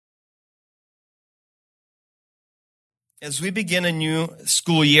As we begin a new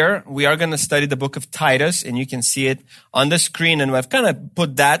school year, we are going to study the book of Titus, and you can see it on the screen. And I've kind of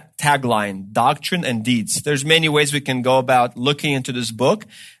put that tagline, Doctrine and Deeds. There's many ways we can go about looking into this book,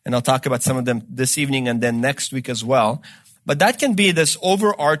 and I'll talk about some of them this evening and then next week as well. But that can be this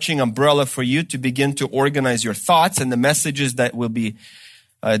overarching umbrella for you to begin to organize your thoughts and the messages that we'll be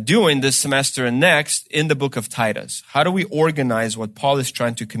doing this semester and next in the book of Titus. How do we organize what Paul is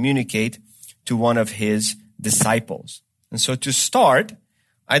trying to communicate to one of his disciples? And so to start,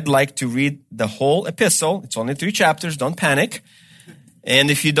 I'd like to read the whole epistle. It's only 3 chapters. Don't panic.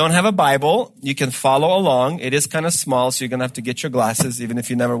 And if you don't have a Bible, you can follow along. It is kind of small, so you're going to have to get your glasses, even if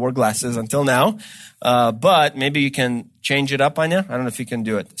you never wore glasses until now. But maybe you can change it up on you. I don't know if you can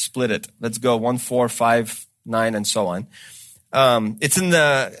do it. Split it. Let's go 1, 4, 5, 9, and so on. It's in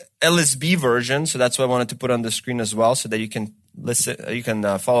the LSB version, so that's what I wanted to put on the screen as well, so that you can listen, you can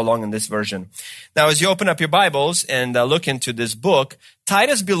follow along in this version. Now, as you open up your Bibles and look into this book,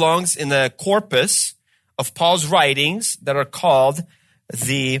 Titus belongs in the corpus of Paul's writings that are called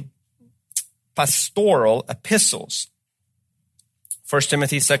the pastoral epistles. 1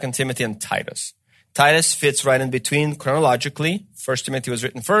 Timothy, 2 Timothy, and Titus. Titus fits right in between chronologically. 1 Timothy was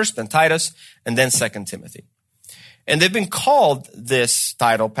written first, then Titus, and then 2 Timothy. And they've been called this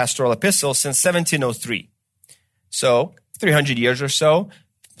title, pastoral epistle, since 1703. So, 300 years or so,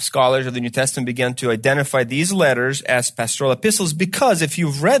 scholars of the New Testament began to identify these letters as pastoral epistles because if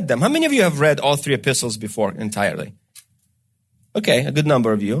you've read them, how many of you have read all 3 epistles before entirely? Okay, a good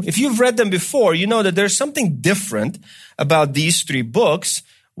number of you. If you've read them before, you know that there's something different about these 3 books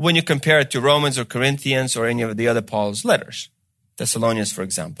when you compare it to Romans or Corinthians or any of the other Paul's letters. Thessalonians, for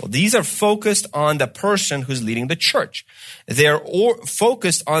example. These are focused on the person who's leading the church. They're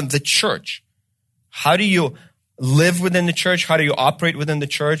focused on the church. How do you live within the church? How do you operate within the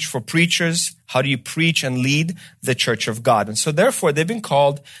church? For preachers, how do you preach and lead the church of God? And so therefore, they've been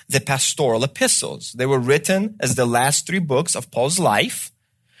called the pastoral epistles. They were written as the last 3 books of Paul's life.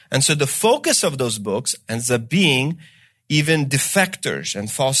 And so the focus of those books ends up being even defectors and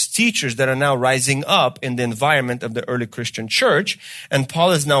false teachers that are now rising up in the environment of the early Christian church. And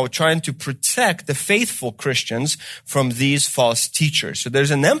Paul is now trying to protect the faithful Christians from these false teachers. So there's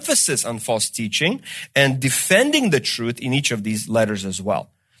an emphasis on false teaching and defending the truth in each of these letters as well.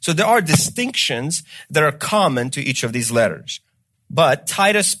 So there are distinctions that are common to each of these letters. But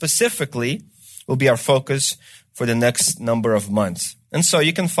Titus specifically will be our focus for the next number of months. And so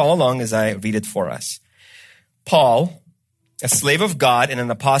you can follow along as I read it for us. Paul, a slave of God and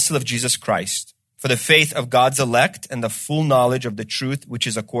an apostle of Jesus Christ, for the faith of God's elect and the full knowledge of the truth which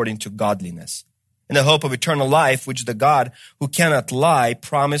is according to godliness, in the hope of eternal life which the God who cannot lie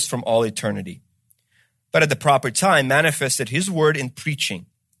promised from all eternity, but at the proper time manifested his word in preaching,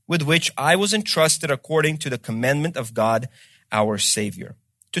 with which I was entrusted according to the commandment of God our Savior.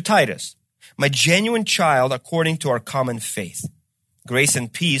 To Titus, my genuine child according to our common faith, grace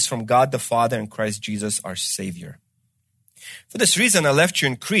and peace from God the Father and Christ Jesus our Savior. For this reason, I left you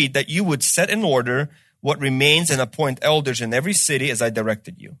in Crete, that you would set in order what remains and appoint elders in every city as I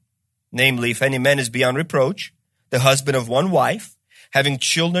directed you. Namely, if any man is beyond reproach, the husband of one wife, having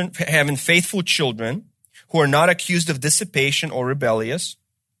faithful children, who are not accused of dissipation or rebellious.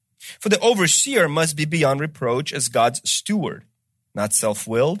 For the overseer must be beyond reproach as God's steward, not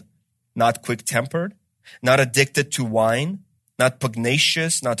self-willed, not quick-tempered, not addicted to wine, not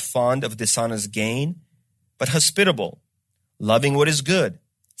pugnacious, not fond of dishonest gain, but hospitable, loving what is good,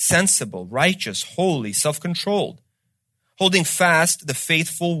 sensible, righteous, holy, self-controlled, holding fast the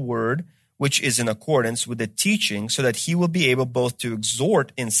faithful word which is in accordance with the teaching, so that he will be able both to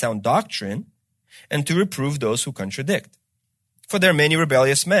exhort in sound doctrine and to reprove those who contradict. For there are many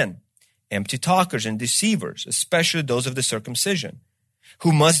rebellious men, empty talkers and deceivers, especially those of the circumcision,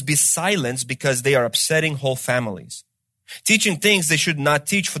 who must be silenced because they are upsetting whole families, teaching things they should not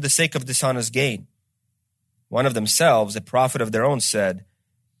teach for the sake of dishonest gain. One of themselves, a prophet of their own, said,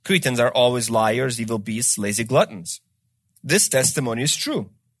 Cretans are always liars, evil beasts, lazy gluttons. This testimony is true.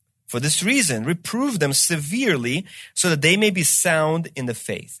 For this reason, reprove them severely so that they may be sound in the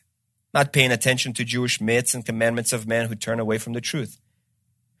faith, not paying attention to Jewish myths and commandments of men who turn away from the truth.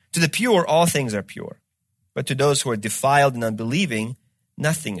 To the pure, all things are pure. But to those who are defiled and unbelieving,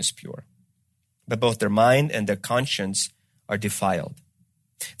 nothing is pure. But both their mind and their conscience are defiled.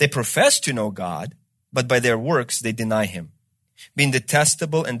 They profess to know God, but by their works they deny him, being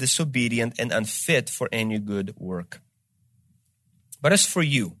detestable and disobedient and unfit for any good work. But as for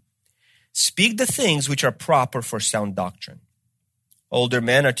you, speak the things which are proper for sound doctrine. Older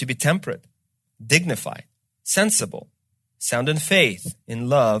men are to be temperate, dignified, sensible, sound in faith, in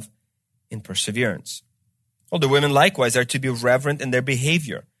love, in perseverance. Older women likewise are to be reverent in their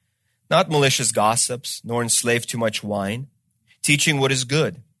behavior, not malicious gossips, nor enslaved to much wine, teaching what is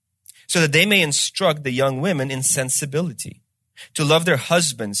good, so that they may instruct the young women in sensibility, to love their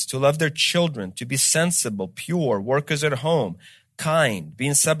husbands, to love their children, to be sensible, pure, workers at home, kind,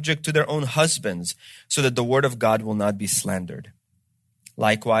 being subject to their own husbands, so that the word of God will not be slandered.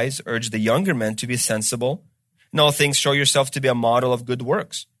 Likewise, urge the younger men to be sensible. In all things, show yourself to be a model of good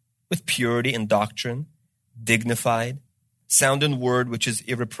works, with purity in doctrine, dignified, sound in word which is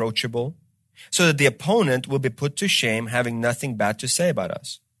irreproachable, so that the opponent will be put to shame, having nothing bad to say about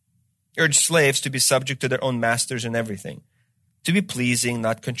us. Urge slaves to be subject to their own masters in everything, to be pleasing,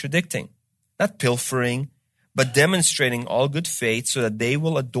 not contradicting, not pilfering, but demonstrating all good faith, so that they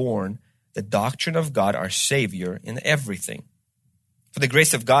will adorn the doctrine of God our Savior in everything. For the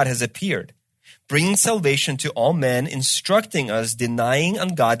grace of God has appeared, bringing salvation to all men, instructing us, denying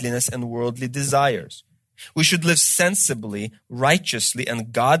ungodliness and worldly desires. We should live sensibly, righteously,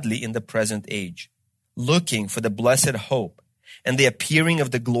 and godly in the present age, looking for the blessed hope and the appearing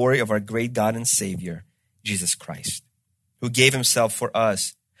of the glory of our great God and Savior, Jesus Christ, who gave himself for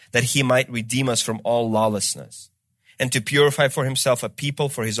us, that he might redeem us from all lawlessness, and to purify for himself a people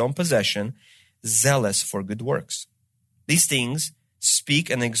for his own possession, zealous for good works. These things speak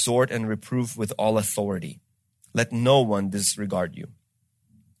and exhort and reprove with all authority. Let no one disregard you.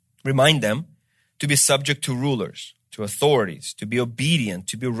 Remind them to be subject to rulers, to authorities, to be obedient,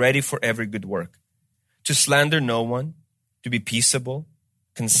 to be ready for every good work, to slander no one, to be peaceable,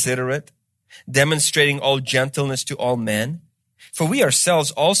 considerate, demonstrating all gentleness to all men. For we ourselves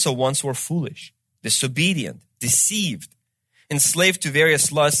also once were foolish, disobedient, deceived, enslaved to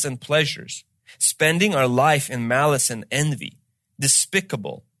various lusts and pleasures, spending our life in malice and envy,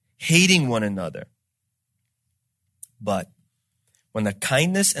 despicable, hating one another. But when the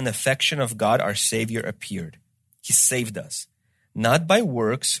kindness and affection of God our Savior appeared, he saved us, not by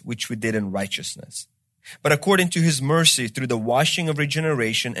works which we did in righteousness, but according to his mercy through the washing of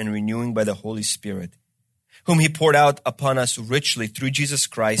regeneration and renewing by the Holy Spirit, whom he poured out upon us richly through Jesus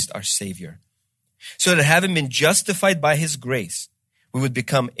Christ our Savior, so that having been justified by his grace, we would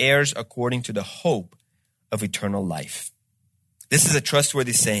become heirs according to the hope of eternal life. This is a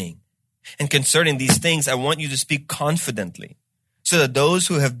trustworthy saying, and concerning these things I want you to speak confidently, so that those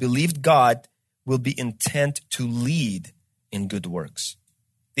who have believed God will be intent to lead in good works.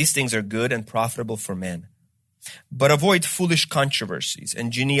 These things are good and profitable for men. But avoid foolish controversies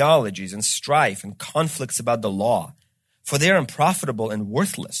and genealogies and strife and conflicts about the law, for they are unprofitable and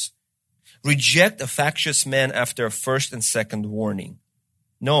worthless. Reject a factious man after a first and second warning,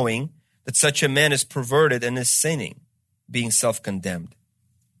 knowing that such a man is perverted and is sinning, being self-condemned.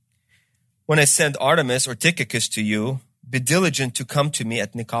 When I send Artemas or Tychicus to you, be diligent to come to me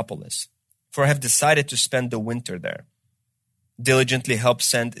at Nicopolis, for I have decided to spend the winter there. Diligently help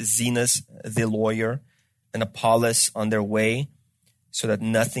send Zenas the lawyer and Apollos on their way, so that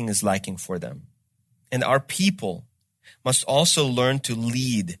nothing is lacking for them. And our people must also learn to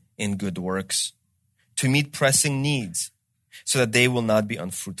lead in good works, to meet pressing needs, so that they will not be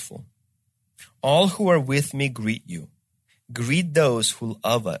unfruitful. All who are with me greet you. Greet those who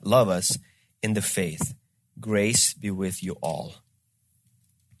love us in the faith. Grace be with you all.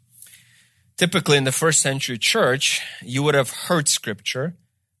 Typically in the first century church, you would have heard scripture,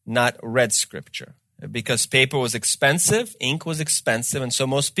 not read scripture. Because paper was expensive, ink was expensive, and so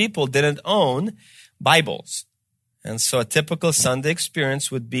most people didn't own Bibles. And so a typical Sunday experience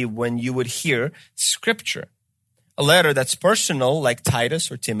would be when you would hear scripture. A letter that's personal, like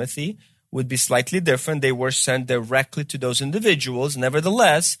Titus or Timothy, would be slightly different. They were sent directly to those individuals.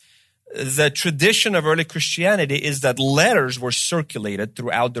 Nevertheless, the tradition of early Christianity is that letters were circulated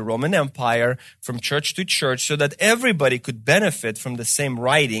throughout the Roman Empire from church to church so that everybody could benefit from the same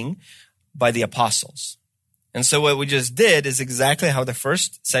writing by the apostles. And so what we just did is exactly how the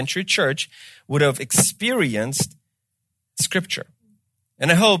first century church would have experienced scripture.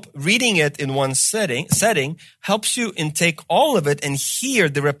 And I hope reading it in one setting helps you intake all of it and hear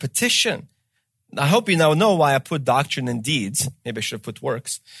the repetition. I hope you now know why I put doctrine and deeds. Maybe I should have put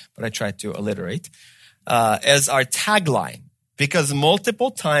works, but I tried to alliterate, as our tagline, because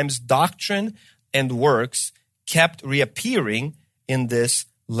multiple times doctrine and works kept reappearing in this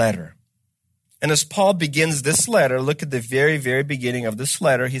letter. And as Paul begins this letter, look at the very, very beginning of this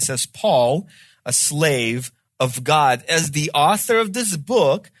letter. He says, Paul, a slave of God. As the author of this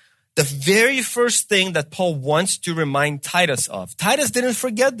book, the very first thing that Paul wants to remind Titus of. Titus didn't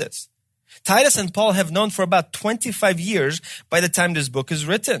forget this. Titus and Paul have known for about 25 years by the time this book is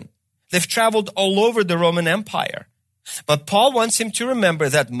written. They've traveled all over the Roman Empire. But Paul wants him to remember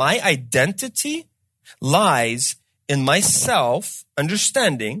that my identity, lies in myself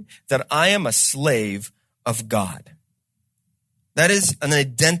understanding that I am a slave of God. That is an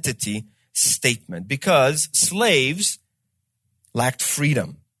identity statement because slaves lacked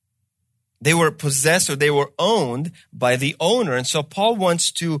freedom. They were possessed or they were owned by the owner. And so Paul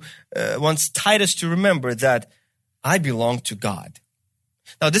wants Titus to remember that I belong to God.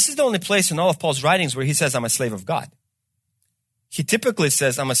 Now, this is the only place in all of Paul's writings where he says, I'm a slave of God. He typically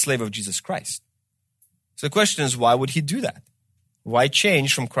says, I'm a slave of Jesus Christ. So the question is, why would he do that? Why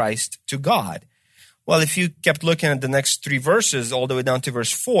change from Christ to God? Well, if you kept looking at the next 3 verses all the way down to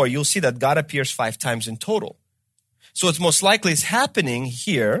verse 4, you'll see that God appears 5 times in total. So what's most likely is happening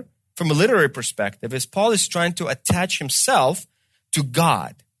here from a literary perspective is Paul is trying to attach himself to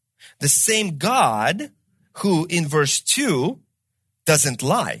God. The same God who in verse 2 doesn't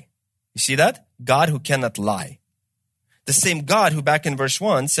lie. You see that? God who cannot lie. The same God who back in verse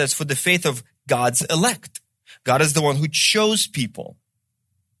 1 says, for the faith of God's elect. God is the one who chose people.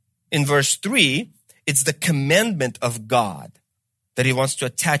 In verse 3, it's the commandment of God that he wants to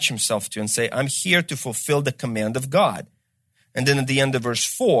attach himself to and say, I'm here to fulfill the command of God. And then at the end of verse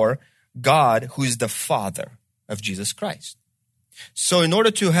 4, God who is the Father of Jesus Christ. So in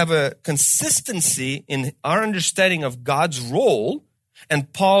order to have a consistency in our understanding of God's role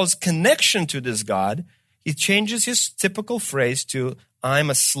and Paul's connection to this God, he changes his typical phrase to, I'm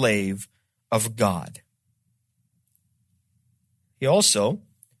a slave of God. He also,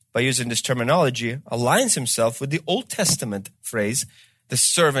 by using this terminology, aligns himself with the Old Testament phrase, the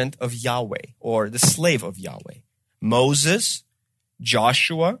servant of Yahweh, or the slave of Yahweh. Moses,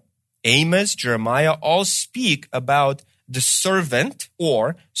 Joshua, Amos, Jeremiah all speak about the servant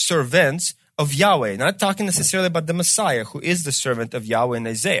or servants of Yahweh. Not talking necessarily about the Messiah, who is the servant of Yahweh in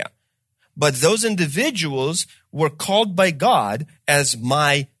Isaiah. But those individuals were called by God as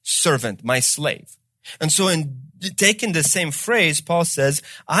my servant, my slave. And so in taking the same phrase, Paul says,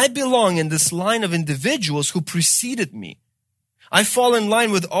 I belong in this line of individuals who preceded me. I fall in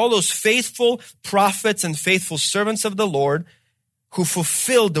line with all those faithful prophets and faithful servants of the Lord who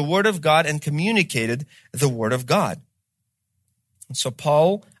fulfilled the word of God and communicated the word of God. And so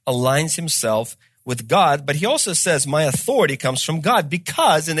Paul aligns himself with God, but he also says, my authority comes from God,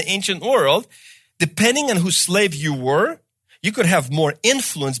 because in the ancient world, depending on whose slave you were, you could have more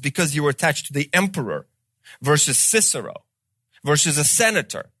influence because you were attached to the emperor versus Cicero, versus a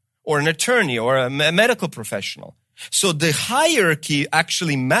senator or an attorney or a medical professional. So the hierarchy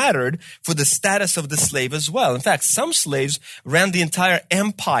actually mattered for the status of the slave as well. In fact, some slaves ran the entire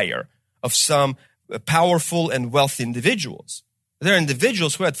empire of some powerful and wealthy individuals. There are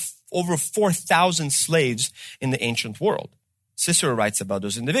individuals who had over 4,000 slaves in the ancient world. Cicero writes about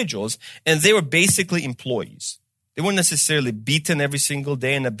those individuals, and they were basically employees. They weren't necessarily beaten every single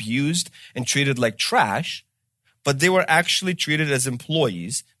day and abused and treated like trash, but they were actually treated as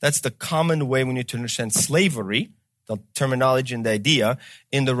employees. That's the common way we need to understand slavery, the terminology and the idea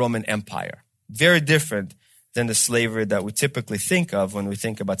in the Roman Empire. Very different than the slavery that we typically think of when we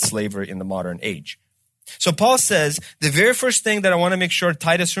think about slavery in the modern age. So Paul says, the very first thing that I want to make sure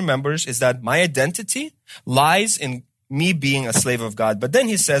Titus remembers is that my identity lies in me being a slave of God. But then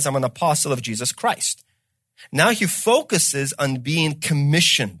he says, I'm an apostle of Jesus Christ. Now he focuses on being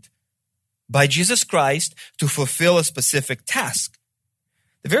commissioned by Jesus Christ to fulfill a specific task.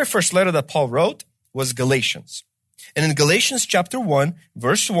 The very first letter that Paul wrote was Galatians. And in Galatians chapter 1,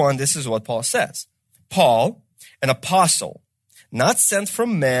 verse 1, this is what Paul says. Paul, an apostle, not sent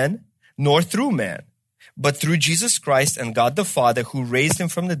from man, nor through man, but through Jesus Christ and God the Father, who raised him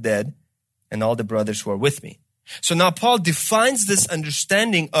from the dead, and all the brothers who are with me. So now Paul defines this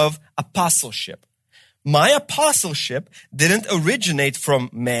understanding of apostleship. My apostleship didn't originate from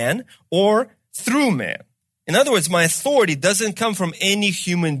man or through man. In other words, my authority doesn't come from any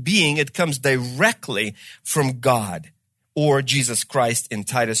human being. It comes directly from God or Jesus Christ in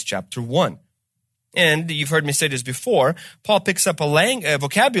Titus chapter 1. And you've heard me say this before, Paul picks up a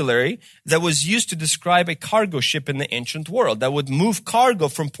vocabulary that was used to describe a cargo ship in the ancient world that would move cargo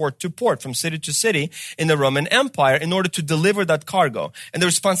from port to port, from city to city in the Roman Empire in order to deliver that cargo. And the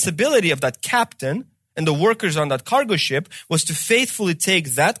responsibility of that captain and the workers on that cargo ship was to faithfully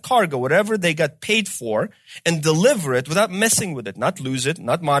take that cargo, whatever they got paid for, and deliver it without messing with it, not lose it,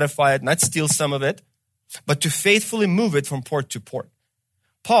 not modify it, not steal some of it, but to faithfully move it from port to port.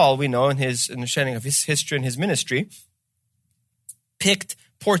 Paul, we know in his understanding of his history and his ministry, picked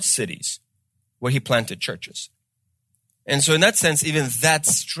port cities where he planted churches. And so in that sense, even that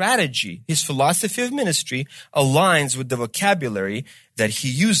strategy, his philosophy of ministry, aligns with the vocabulary that he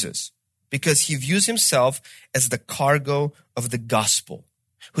uses, because he views himself as the cargo of the gospel.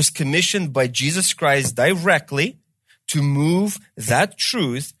 who's commissioned by Jesus Christ directly to move that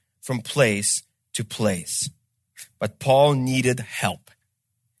truth from place to place. But Paul needed help.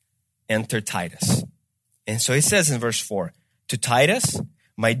 Enter Titus. And so he says in verse 4, to Titus,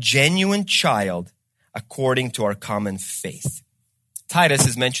 my genuine child, according to our common faith. Titus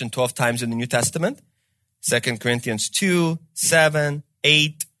is mentioned 12 times in the New Testament. 2 Corinthians 2, 7,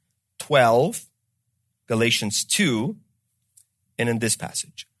 8, 12, Galatians 2, and in this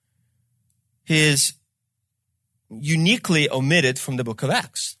passage. He is uniquely omitted from the book of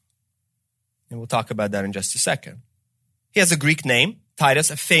Acts. And we'll talk about that in just a second. He has a Greek name, Titus,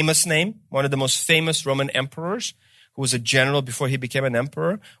 a famous name. One of the most famous Roman emperors, who was a general before he became an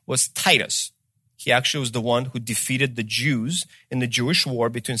emperor, was Titus. He actually was the one who defeated the Jews in the Jewish war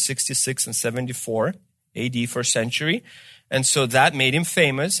between 66 and 74 AD, first century. And so that made him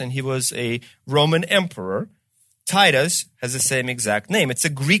famous, and he was a Roman emperor. Titus has the same exact name. It's a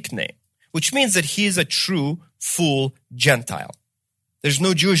Greek name, which means that he is a true, full Gentile. There's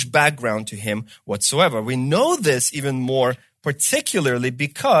no Jewish background to him whatsoever. We know this even more particularly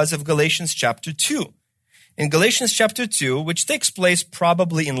because of Galatians chapter 2. In Galatians chapter 2, which takes place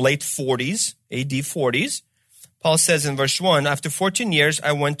probably in late 40s, AD 40s, Paul says in verse 1, after 14 years,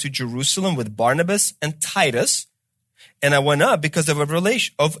 I went to Jerusalem with Barnabas and Titus, and I went up because of a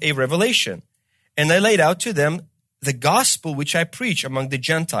revelation. And I laid out to them the gospel which I preach among the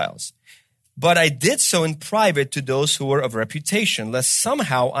Gentiles. But I did so in private to those who were of reputation, lest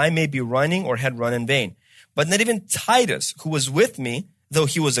somehow I may be running or had run in vain. But not even Titus, who was with me, though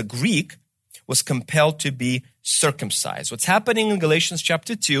he was a Greek, was compelled to be circumcised. What's happening in Galatians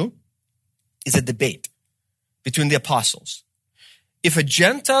chapter 2 is a debate between the apostles. If a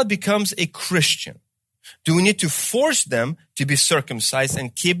Gentile becomes a Christian, do we need to force them to be circumcised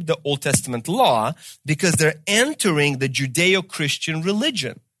and keep the Old Testament law because they're entering the Judeo-Christian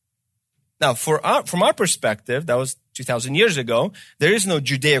religion? Now, from our perspective, that was 2,000 years ago, there is no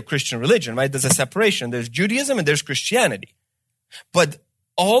Judeo-Christian religion, right? There's a separation. There's Judaism and there's Christianity. But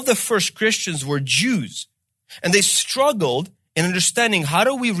all the first Christians were Jews, and they struggled in understanding how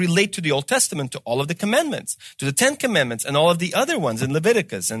do we relate to the Old Testament, to all of the commandments, to the 10 commandments and all of the other ones in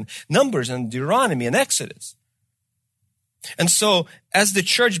Leviticus and Numbers and Deuteronomy and Exodus. And so as the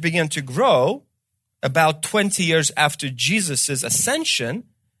church began to grow, about 20 years after Jesus' ascension,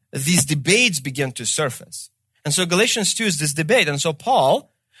 these debates began to surface. And so Galatians 2 is this debate. And so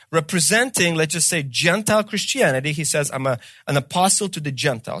Paul, representing, let's just say, Gentile Christianity, he says, I'm an apostle to the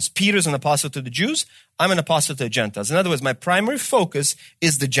Gentiles. Peter's an apostle to the Jews. I'm an apostle to the Gentiles. In other words, my primary focus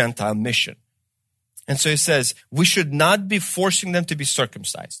is the Gentile mission. And so he says, we should not be forcing them to be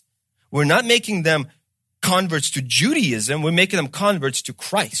circumcised. We're not making them converts to Judaism. We're making them converts to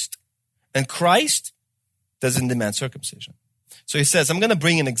Christ. And Christ doesn't demand circumcision. So he says, I'm going to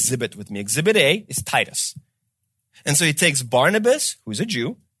bring an exhibit with me. Exhibit A is Titus. And so he takes Barnabas, who's a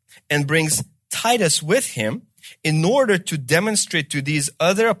Jew, and brings Titus with him in order to demonstrate to these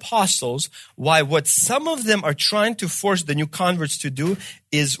other apostles why what some of them are trying to force the new converts to do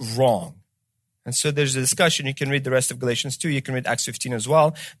is wrong. And so there's a discussion. You can read the rest of Galatians 2. You can read Acts 15 as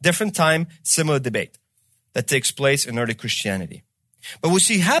well. Different time, similar debate that takes place in early Christianity. But what we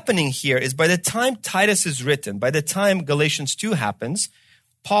see happening here is by the time Titus is written, by the time Galatians 2 happens,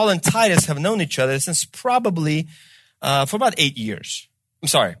 Paul and Titus have known each other since probably for about 8 years.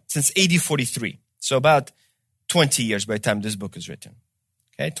 Since AD 43. So about 20 years by the time this book is written.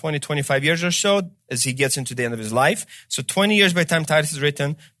 Okay, 20, 25 years or so as he gets into the end of his life. So 20 years by the time Titus is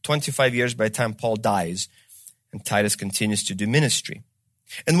written, 25 years by the time Paul dies, and Titus continues to do ministry.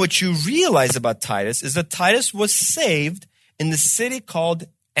 And what you realize about Titus is that Titus was saved in the city called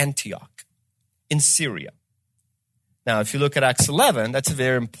Antioch in Syria. Now, if you look at Acts 11, that's a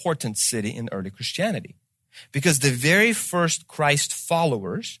very important city in early Christianity because the very first Christ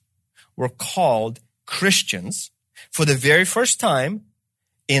followers were called Christians for the very first time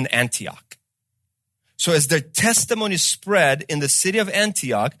in Antioch. So as their testimony spread in the city of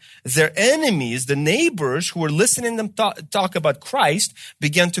Antioch, their enemies, the neighbors who were listening to them talk about Christ,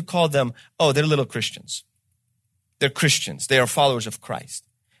 began to call them, oh, they're little Christians. They're Christians. They are followers of Christ.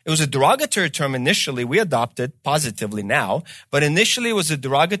 It was a derogatory term initially. We adopt it positively now, but initially it was a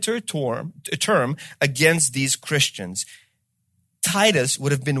derogatory term against these Christians. Titus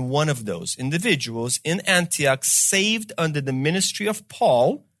would have been one of those individuals in Antioch saved under the ministry of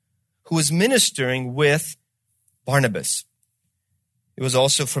Paul, who was ministering with Barnabas. It was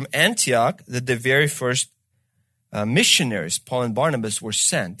also from Antioch that the very first missionaries, Paul and Barnabas, were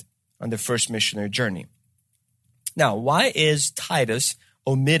sent on their first missionary journey. Now, why is Titus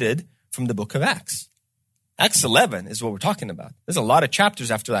omitted from the book of Acts? Acts 11 is what we're talking about. There's a lot of chapters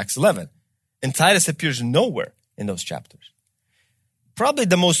after Acts 11. And Titus appears nowhere in those chapters. Probably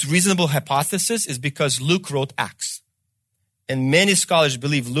the most reasonable hypothesis is because Luke wrote Acts. And many scholars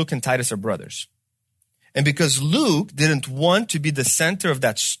believe Luke and Titus are brothers. And because Luke didn't want to be the center of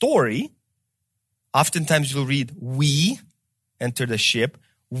that story, oftentimes you'll read, we entered the ship.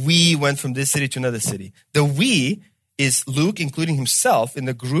 We went from this city to another city. The we is Luke, including himself, in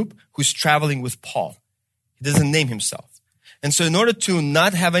the group who's traveling with Paul. He doesn't name himself. And so in order to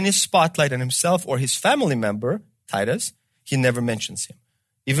not have any spotlight on himself or his family member, Titus, he never mentions him.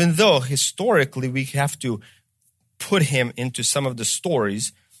 Even though historically we have to put him into some of the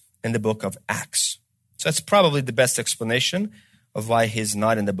stories in the book of Acts. So that's probably the best explanation of why he's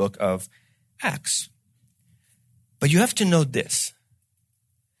not in the book of Acts. But you have to know this,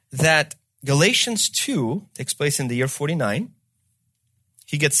 that Galatians 2 takes place in the year 49.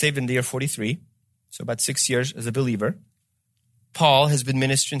 He gets saved in the year 43, so about 6 years as a believer. Paul has been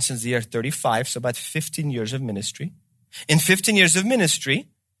ministering since the year 35, so about 15 years of ministry. In 15 years of ministry,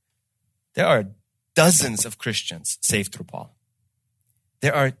 there are dozens of Christians saved through Paul.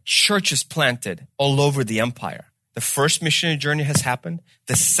 There are churches planted all over the empire. The first missionary journey has happened.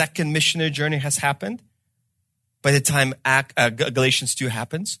 The second missionary journey has happened by the time Galatians 2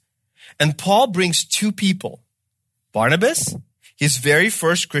 happens. And Paul brings two people. Barnabas, his very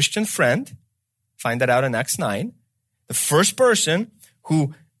first Christian friend, find that out in Acts 9. The first person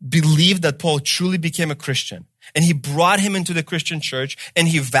who believed that Paul truly became a Christian. And he brought him into the Christian church and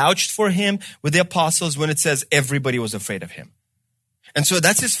he vouched for him with the apostles when it says everybody was afraid of him. And so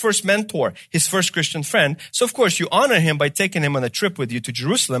that's his first mentor, his first Christian friend. So of course you honor him by taking him on a trip with you to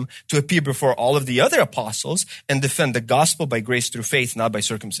Jerusalem to appear before all of the other apostles and defend the gospel by grace through faith, not by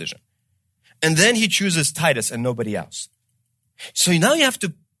circumcision. And then he chooses Titus and nobody else. So now you have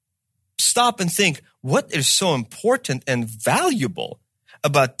to stop and think, what is so important and valuable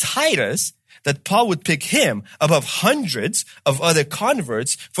about Titus that Paul would pick him above hundreds of other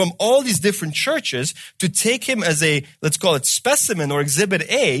converts from all these different churches to take him as a, let's call it specimen or exhibit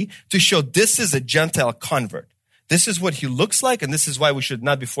A, to show this is a Gentile convert. This is what he looks like, and this is why we should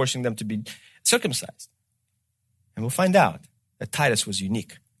not be forcing them to be circumcised. And we'll find out that Titus was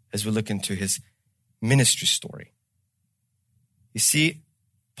unique as we look into his ministry story. You see,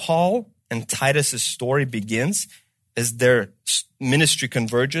 Paul and Titus' story begins as their ministry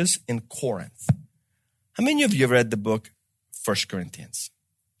converges in Corinth. How many of you have read the book 1 Corinthians?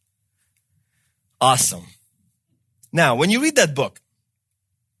 Awesome. Now, when you read that book,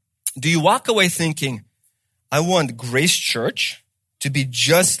 do you walk away thinking, I want Grace Church to be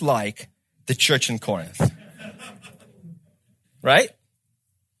just like the church in Corinth? Right?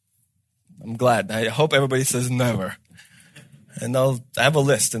 I'm glad. I hope everybody says never. And I have a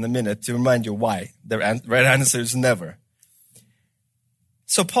list in a minute to remind you why. The right answer is never.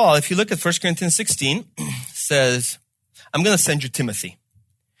 So Paul, if you look at 1 Corinthians 16, says, I'm going to send you Timothy.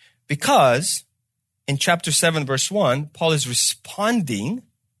 Because in chapter 7, verse 1, Paul is responding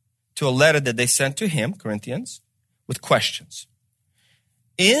to a letter that they sent to him, Corinthians, with questions.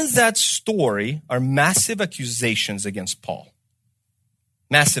 In that story are massive accusations against Paul.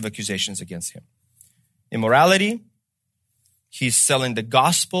 Massive accusations against him. Immorality. He's selling the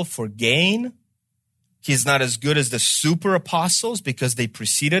gospel for gain. He's not as good as the super apostles because they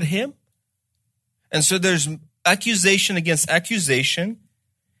preceded him. And so there's accusation against accusation.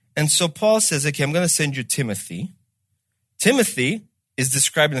 And so Paul says, okay, I'm going to send you Timothy. Timothy is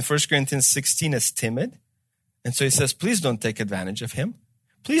described in 1 Corinthians 16 as timid. And so he says, please don't take advantage of him.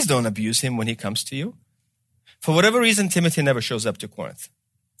 Please don't abuse him when he comes to you. For whatever reason, Timothy never shows up to Corinth.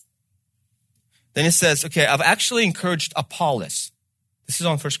 Then he says, okay, I've actually encouraged Apollos. This is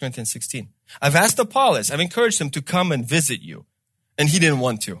on 1 Corinthians 16. I've asked Apollos, I've encouraged him to come and visit you. And he didn't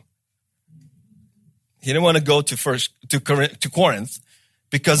want to. He didn't want to go to Corinth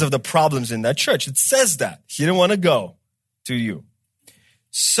because of the problems in that church. It says that. He didn't want to go to you.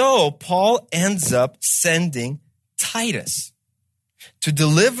 So Paul ends up sending Titus to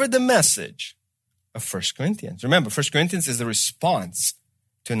deliver the message of 1 Corinthians. Remember, 1 Corinthians is a response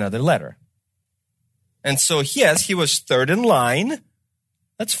to another letter. And so, yes, he was third in line.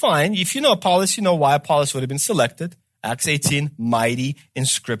 That's fine. If you know Apollos, you know why Apollos would have been selected. Acts 18, mighty in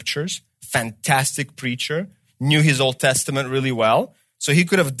scriptures, fantastic preacher, knew his Old Testament really well. So he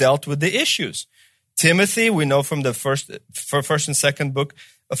could have dealt with the issues. Timothy, we know from the first and second book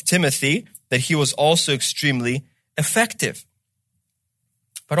of Timothy that he was also extremely effective.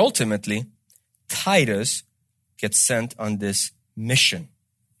 But ultimately, Titus gets sent on this mission.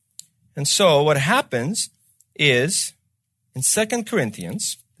 And so what happens is in 2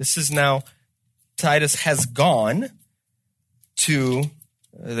 Corinthians, this is now Titus has gone to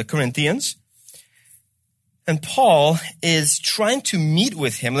the Corinthians, and Paul is trying to meet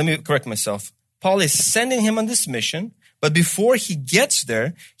with him. Let me correct myself. Paul is sending him on this mission, but before he gets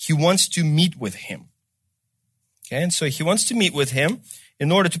there, he wants to meet with him. Okay, and so he wants to meet with him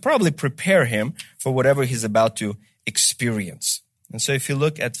in order to probably prepare him for whatever he's about to experience. And so if you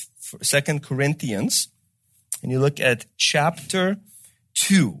look at 2 Corinthians, and you look at chapter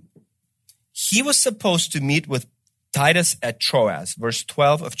 2, he was supposed to meet with Titus at Troas, verse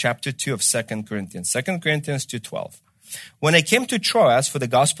 12 of chapter 2 of 2 Corinthians. 2 Corinthians 2:12. When I came to Troas for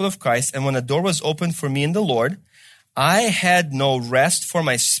the gospel of Christ, and when a door was opened for me in the Lord, I had no rest for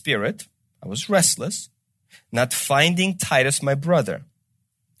my spirit. I was restless, not finding Titus my brother.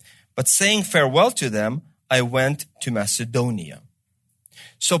 But saying farewell to them, I went to Macedonia.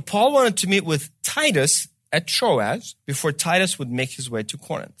 So Paul wanted to meet with Titus at Troas before Titus would make his way to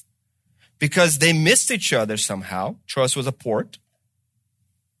Corinth, because they missed each other somehow. Troas was a port.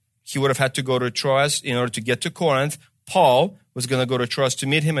 He would have had to go to Troas in order to get to Corinth. Paul was going to go to Troas to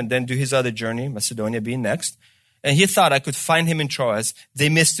meet him and then do his other journey, Macedonia being next. And he thought I could find him in Troas. They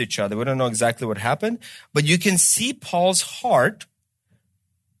missed each other. We don't know exactly what happened, but you can see Paul's heart.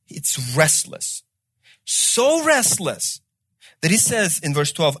 It's restless. So restless that he says in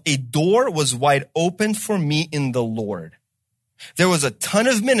verse 12, a door was wide open for me in the Lord. There was a ton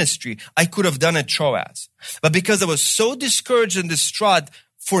of ministry I could have done at Troas. But because I was so discouraged and distraught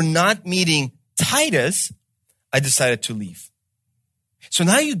for not meeting Titus, I decided to leave. So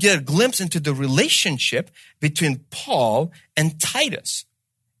now you get a glimpse into the relationship between Paul and Titus.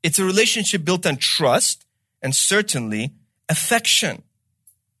 It's a relationship built on trust and certainly affection.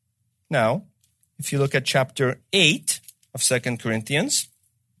 Now, if you look at chapter 8 of 2 Corinthians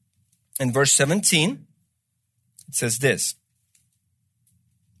and verse 17, it says this.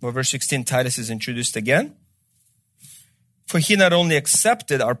 Well, verse 16, Titus is introduced again. For he not only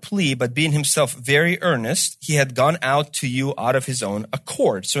accepted our plea, but being himself very earnest, he had gone out to you out of his own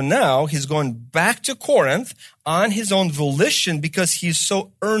accord. So now he's going back to Corinth on his own volition because he's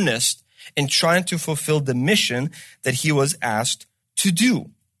so earnest in trying to fulfill the mission that he was asked to do.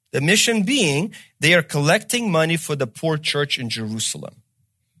 The mission being, they are collecting money for the poor church in Jerusalem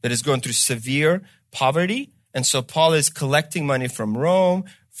that is going through severe poverty. And so Paul is collecting money from Rome,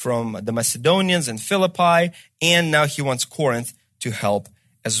 from the Macedonians and Philippi, and now he wants Corinth to help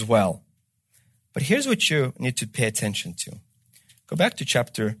as well. But here's what you need to pay attention to. Go back to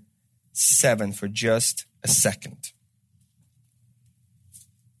chapter 7 for just a second.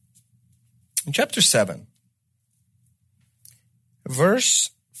 In chapter 7, verse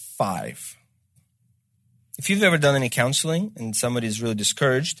 5. If you've ever done any counseling and somebody is really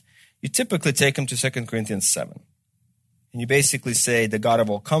discouraged, you typically take them to 2 Corinthians 7. And you basically say, the God of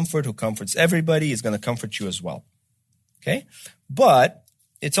all comfort, who comforts everybody, is going to comfort you as well. Okay? But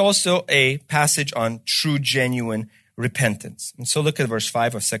it's also a passage on true, genuine repentance. And so look at verse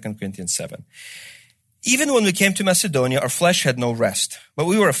 5 of 2 Corinthians 7. Even when we came to Macedonia, our flesh had no rest, but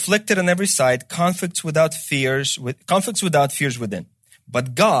we were afflicted on every side, conflicts without fears within.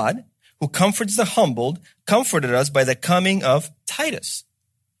 But God, who comforts the humbled, comforted us by the coming of Titus.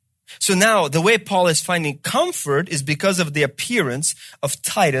 So now the way Paul is finding comfort is because of the appearance of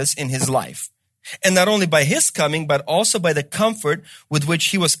Titus in his life. And not only by his coming, but also by the comfort with which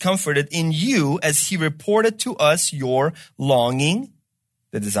he was comforted in you as he reported to us your longing,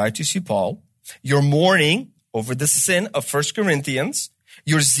 the desire to see Paul, your mourning over the sin of 1 Corinthians,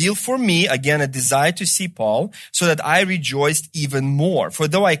 your zeal for me, again, a desire to see Paul, so that I rejoiced even more. For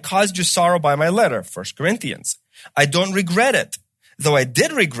though I caused you sorrow by my letter, 1 Corinthians, I don't regret it. Though I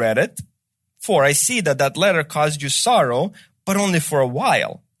did regret it, for I see that that letter caused you sorrow, but only for a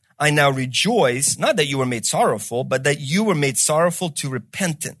while. I now rejoice, not that you were made sorrowful, but that you were made sorrowful to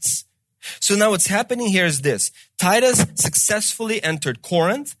repentance. So now what's happening here is this. Titus successfully entered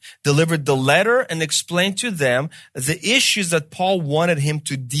Corinth, delivered the letter, and explained to them the issues that Paul wanted him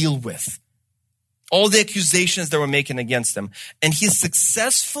to deal with. All the accusations that were making against him. And he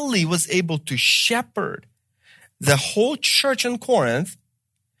successfully was able to shepherd the whole church in Corinth,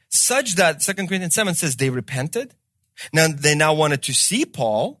 such that 2 Corinthians 7 says they repented. Now they now wanted to see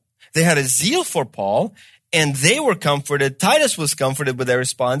Paul. They had a zeal for Paul, and they were comforted. Titus was comforted with their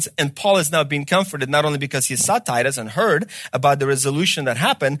response, and Paul is now being comforted not only because he saw Titus and heard about the resolution that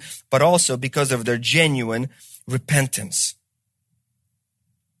happened, but also because of their genuine repentance.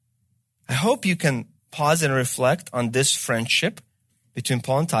 I hope you can pause and reflect on this friendship between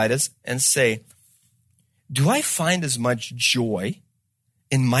Paul and Titus and say, do I find as much joy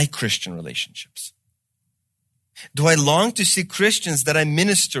in my Christian relationships? Do I long to see Christians that I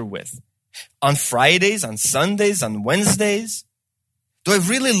minister with On Fridays, on Sundays, on Wednesdays? Do I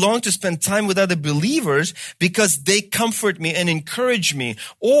really long to spend time with other believers because they comfort me and encourage me?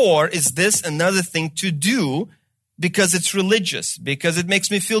 Or is this another thing to do because it's religious, because it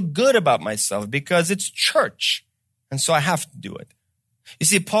makes me feel good about myself, because it's church, and so I have to do it? You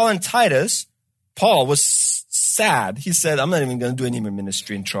see, Paul and Titus, Paul was sad. He said, I'm not even going to do any more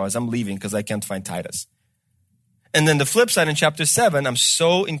ministry in Troas. I'm leaving because I can't find Titus. And then the flip side in chapter 7, I'm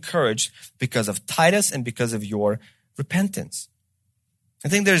so encouraged because of Titus and because of your repentance. I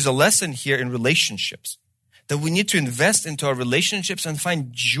think there's a lesson here in relationships, that we need to invest into our relationships and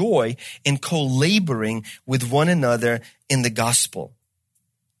find joy in co-laboring with one another in the gospel.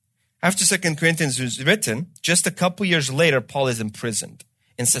 After 2 Corinthians was written, just a couple years later, Paul is imprisoned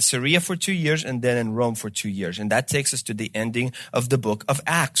in Caesarea for 2 years and then in Rome for 2 years. And that takes us to the ending of the book of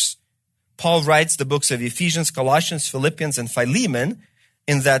Acts. Paul writes the books of Ephesians, Colossians, Philippians, and Philemon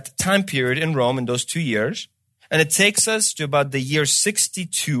in that time period in Rome in those 2 years. And it takes us to about the year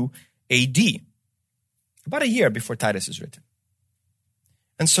 62 AD, about a year before Titus is written.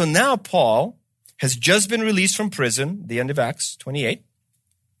 And so now Paul has just been released from prison, the end of Acts 28,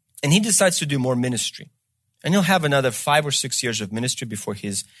 and he decides to do more ministry. And he'll have another 5 or 6 years of ministry before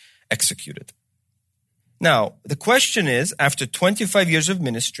he's executed. Now, the question is, after 25 years of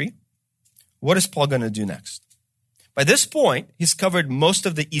ministry, what is Paul going to do next? By this point, he's covered most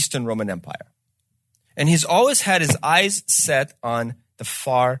of the Eastern Roman Empire. And he's always had his eyes set on the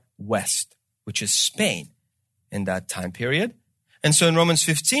far west, which is Spain in that time period. And so in Romans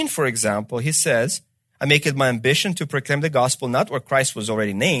 15, for example, he says, I make it my ambition to proclaim the gospel not where Christ was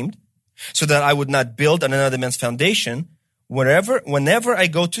already named, so that I would not build on another man's foundation. Whenever I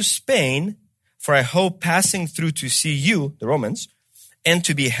go to Spain, for I hope passing through to see you, the Romans, and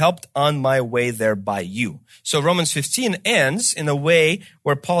to be helped on my way there by you. So Romans 15 ends in a way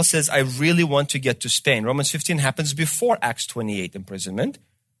where Paul says, I really want to get to Spain. Romans 15 happens before Acts 28 imprisonment.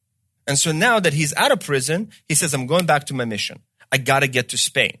 And so now that he's out of prison, he says, I'm going back to my mission. I got to get to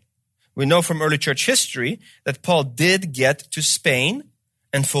Spain. We know from early church history that Paul did get to Spain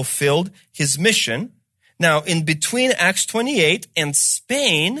and fulfilled his mission. Now, in between Acts 28 and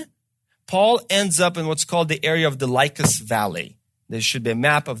Spain, Paul ends up in what's called the area of the Lycus Valley. There should be a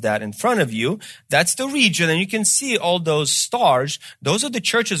map of that in front of you. That's the region, and you can see all those stars. Those are the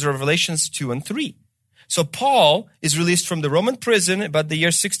churches of Revelations 2 and 3. So Paul is released from the Roman prison about the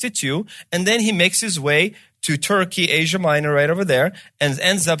year 62, and then he makes his way to Turkey, Asia Minor, right over there, and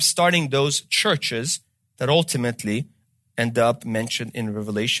ends up starting those churches that ultimately end up mentioned in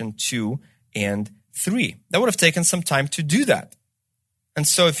Revelation 2 and 3. That would have taken some time to do that. And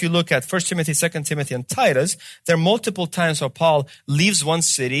so if you look at 1 Timothy, 2 Timothy, and Titus, there are multiple times where Paul leaves one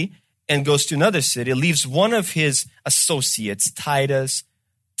city and goes to another city, leaves one of his associates, Titus,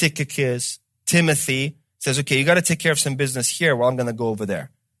 Tychicus, Timothy, says, okay, you got to take care of some business here while I'm going to go over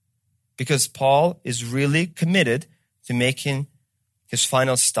there. Because Paul is really committed to making his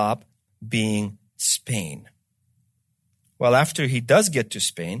final stop being Spain. Well, after he does get to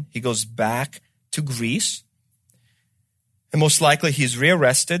Spain, he goes back to Greece. And most likely he's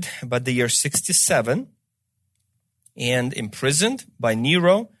rearrested by the year 67 and imprisoned by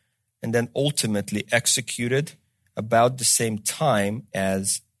Nero and then ultimately executed about the same time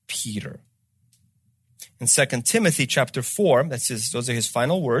as Peter. In 2 Timothy chapter 4, those are his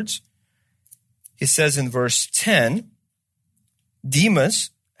final words. He says in verse 10, Demas,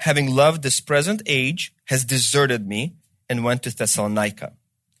 having loved this present age, has deserted me and went to Thessalonica.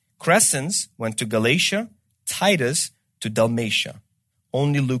 Crescens went to Galatia, Titus to Dalmatia.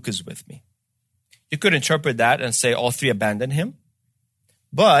 Only Luke is with me. You could interpret that and say all three abandoned him.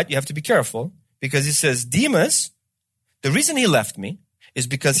 But you have to be careful because he says, Demas, the reason he left me is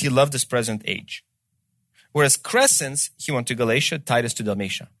because he loved this present age. Whereas Crescens, he went to Galatia, Titus to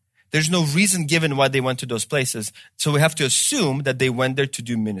Dalmatia. There's no reason given why they went to those places. So we have to assume that they went there to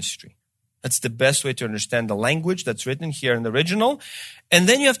do ministry. That's the best way to understand the language that's written here in the original. And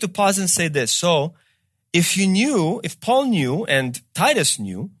then you have to pause and say this. So if Paul knew and Titus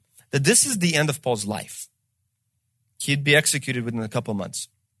knew that this is the end of Paul's life, he'd be executed within a couple months.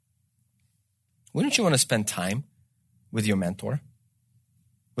 Wouldn't you want to spend time with your mentor,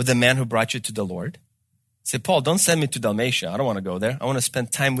 with the man who brought you to the Lord? Say, Paul, don't send me to Dalmatia. I don't want to go there. I want to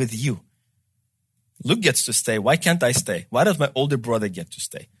spend time with you. Luke gets to stay. Why can't I stay? Why does my older brother get to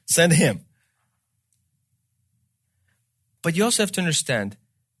stay? Send him. But you also have to understand,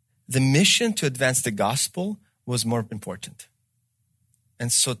 the mission to advance the gospel was more important.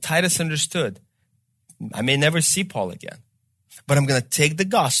 And so Titus understood, I may never see Paul again, but I'm going to take the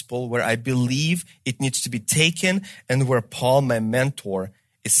gospel where I believe it needs to be taken and where Paul, my mentor,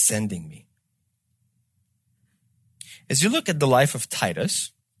 is sending me. As you look at the life of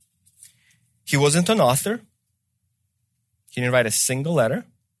Titus, he wasn't an author. He didn't write a single letter.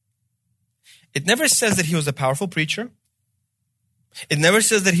 It never says that he was a powerful preacher. It never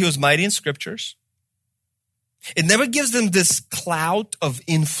says that he was mighty in scriptures. It never gives them this clout of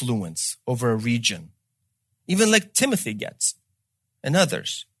influence over a region, even like Timothy gets and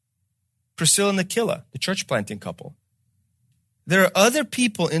others. Priscilla and Aquila, the church planting couple. There are other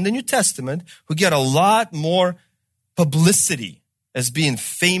people in the New Testament who get a lot more publicity as being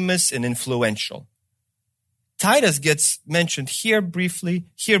famous and influential. Titus gets mentioned here briefly,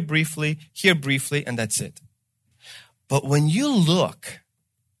 here briefly, here briefly, and that's it. But when you look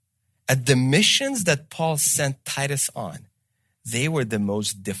at the missions that Paul sent Titus on, they were the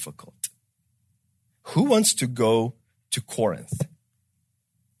most difficult. Who wants to go to Corinth?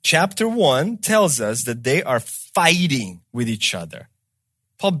 Chapter 1 tells us that they are fighting with each other.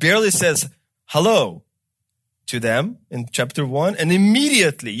 Paul barely says hello to them in chapter 1, and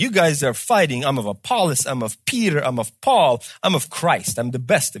immediately, you guys are fighting. I'm of Apollos, I'm of Peter, I'm of Paul, I'm of Christ. I'm the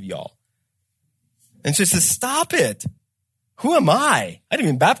best of y'all. And so he says, stop it. Who am I? I didn't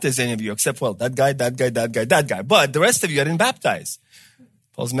even baptize any of you except, well, that guy, that guy, that guy, that guy. But the rest of you I didn't baptize.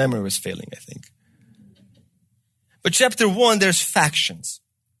 Paul's memory was failing, I think. But chapter 1, there's factions.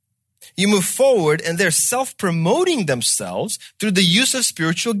 You move forward and they're self-promoting themselves through the use of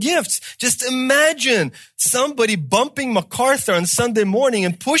spiritual gifts. Just imagine somebody bumping MacArthur on Sunday morning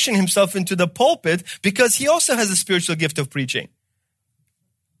and pushing himself into the pulpit because he also has a spiritual gift of preaching.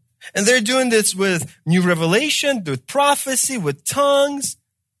 And they're doing this with new revelation, with prophecy, with tongues.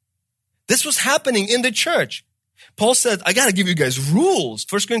 This was happening in the church. Paul said, I got to give you guys rules.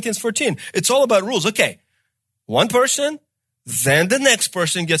 1 Corinthians 14. It's all about rules. Okay, one person, then the next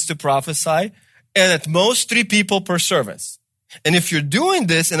person gets to prophesy, and at most 3 people per service. And if you're doing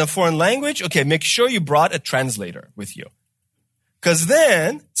this in a foreign language, okay, make sure you brought a translator with you. Because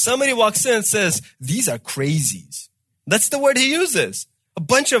then somebody walks in and says, these are crazies. That's the word he uses. A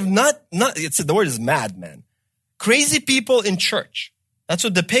bunch of the word is madmen. Crazy people in church. That's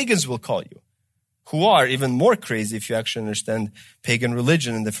what the pagans will call you, who are even more crazy if you actually understand pagan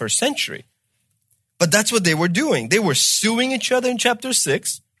religion in the first century. But that's what they were doing. They were suing each other in chapter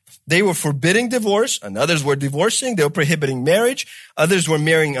 6. They were forbidding divorce, and others were divorcing. They were prohibiting marriage. Others were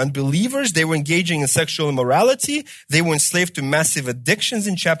marrying unbelievers. They were engaging in sexual immorality. They were enslaved to massive addictions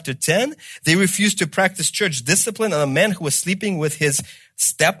in chapter 10. They refused to practice church discipline on a man who was sleeping with his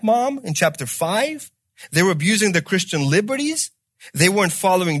stepmom in chapter 5. They were abusing their Christian liberties. They weren't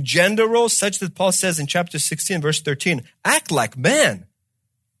following gender roles, such that Paul says in chapter 16, verse 13, act like men.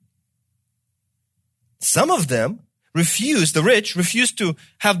 Some of them the rich refused to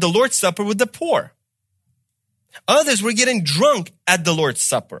have the Lord's Supper with the poor. Others were getting drunk at the Lord's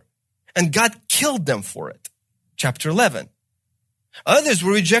Supper, and God killed them for it. Chapter 11. Others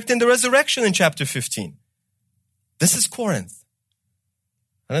were rejecting the resurrection in chapter 15. This is Corinth.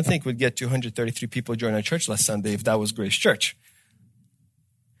 I don't think we'd get 233 people join our church last Sunday if that was Grace Church.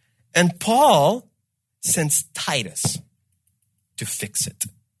 And Paul sends Titus to fix it.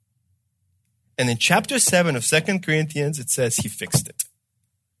 And in chapter 7 of 2 Corinthians, it says he fixed it.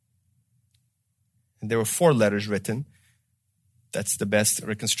 And there were 4 letters written. That's the best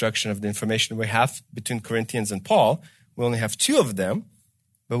reconstruction of the information we have between Corinthians and Paul. We only have 2 of them,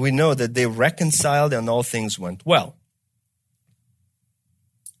 but we know that they reconciled and all things went well.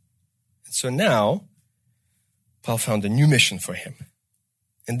 And so now, Paul found a new mission for him.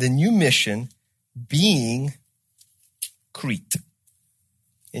 And the new mission being Crete.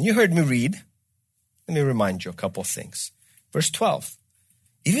 And you heard me read. Let me remind you a couple of things. Verse 12.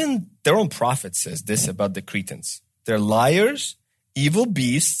 Even their own prophet says this about the Cretans. They're liars, evil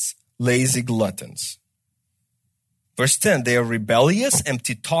beasts, lazy gluttons. Verse 10. They are rebellious,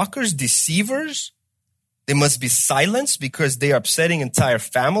 empty talkers, deceivers. They must be silenced because they are upsetting entire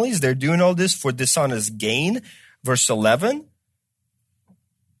families. They're doing all this for dishonest gain. Verse 11.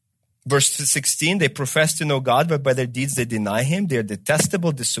 Verse 16, they profess to know God, but by their deeds they deny him. They are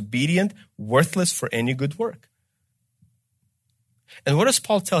detestable, disobedient, worthless for any good work. And what does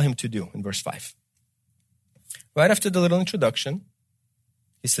Paul tell him to do in verse 5? Right after the little introduction,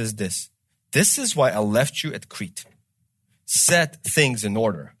 he says this. This is why I left you at Crete. Set things in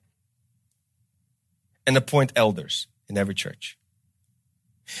order and appoint elders in every church.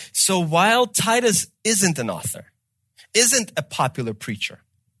 So while Titus isn't an author, isn't a popular preacher,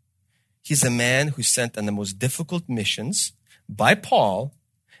 he's a man who sent on the most difficult missions by Paul,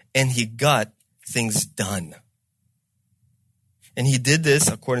 and he got things done. And he did this,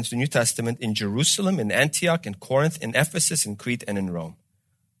 according to the New Testament, in Jerusalem, in Antioch, in Corinth, in Ephesus, in Crete, and in Rome.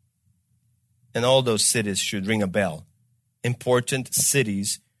 And all those cities should ring a bell important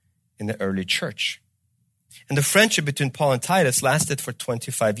cities in the early church. And the friendship between Paul and Titus lasted for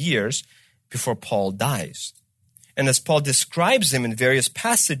 25 years before Paul dies. And as Paul describes him in various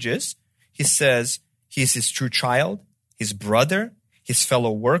passages, he says he's his true child, his brother, his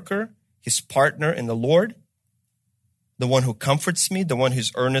fellow worker, his partner in the Lord, the one who comforts me, the one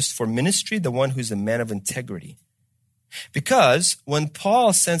who's earnest for ministry, the one who's a man of integrity. Because when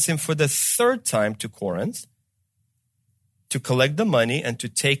Paul sends him for the third time to Corinth to collect the money and to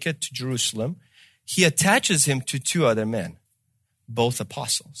take it to Jerusalem, he attaches him to two other men, both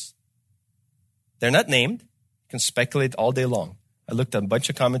apostles. They're not named. You can speculate all day long. I looked at a bunch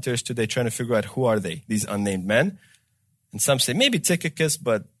of commentators today trying to figure out who are they, these unnamed men. And some say maybe Tychicus,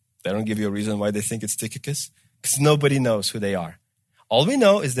 but they don't give you a reason why they think it's Tychicus, because nobody knows who they are. All we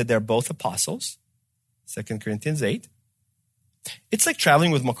know is that they're both apostles, 2 Corinthians 8. It's like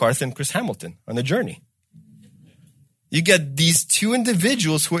traveling with MacArthur and Chris Hamilton on a journey. You get these two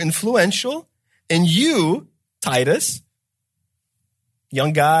individuals who are influential, and you, Titus,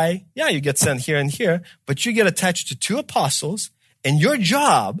 young guy, yeah, you get sent here and here, but you get attached to two apostles, and your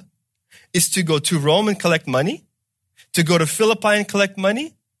job is to go to Rome and collect money, to go to Philippi and collect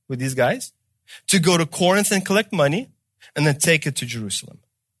money with these guys, to go to Corinth and collect money, and then take it to Jerusalem.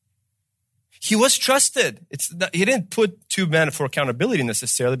 He was trusted. He didn't put two men for accountability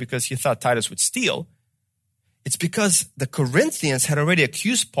necessarily because he thought Titus would steal. It's because the Corinthians had already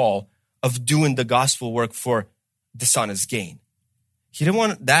accused Paul of doing the gospel work for dishonest gain. He didn't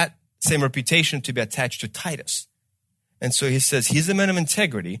want that same reputation to be attached to Titus. And so he says, he's a man of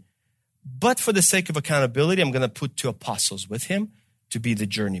integrity, but for the sake of accountability, I'm going to put two apostles with him to be the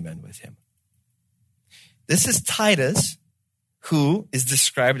journeyman with him. This is Titus, who is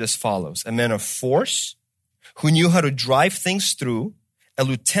described as follows: a man of force, who knew how to drive things through, a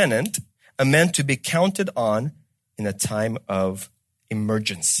lieutenant, a man to be counted on in a time of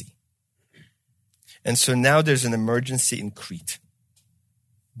emergency. And so now there's an emergency in Crete.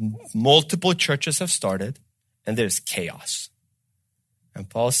 Multiple churches have started, and there's chaos. And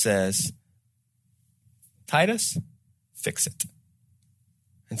Paul says, Titus, fix it.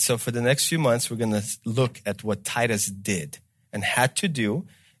 And so for the next few months, we're going to look at what Titus did and had to do.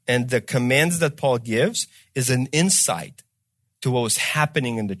 And the commands that Paul gives is an insight to what was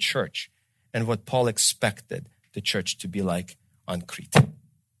happening in the church and what Paul expected the church to be like on Crete.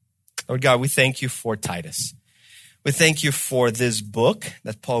 Lord God, we thank you for Titus. We thank you for this book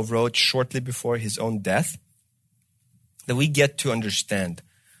that Paul wrote shortly before his own death, that we get to understand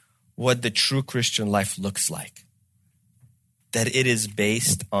what the true Christian life looks like. That it is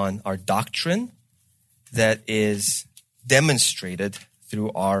based on our doctrine, that is demonstrated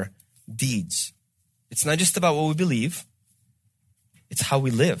through our deeds. It's not just about what we believe, it's how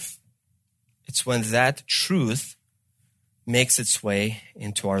we live. It's when that truth makes its way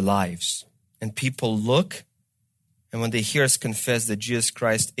into our lives. And people look, and when they hear us confess that Jesus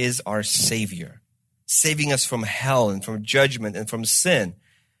Christ is our Savior, saving us from hell and from judgment and from sin,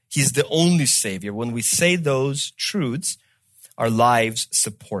 He's the only Savior. When we say those truths, our lives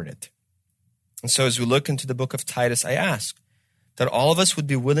support it. And so as we look into the book of Titus, I ask that all of us would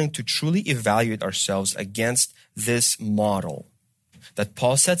be willing to truly evaluate ourselves against this model that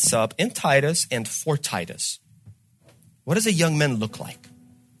Paul sets up in Titus and for Titus. What does a young man look like?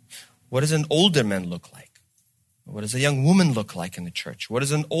 What does an older man look like? What does a young woman look like in the church? What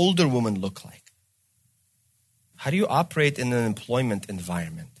does an older woman look like? How do you operate in an employment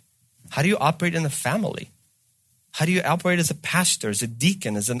environment? How do you operate in a family? How do you operate as a pastor, as a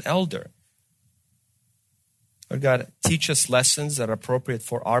deacon, as an elder? Lord God, teach us lessons that are appropriate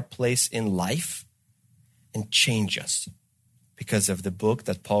for our place in life and change us because of the book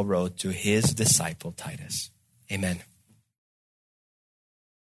that Paul wrote to his disciple Titus. Amen.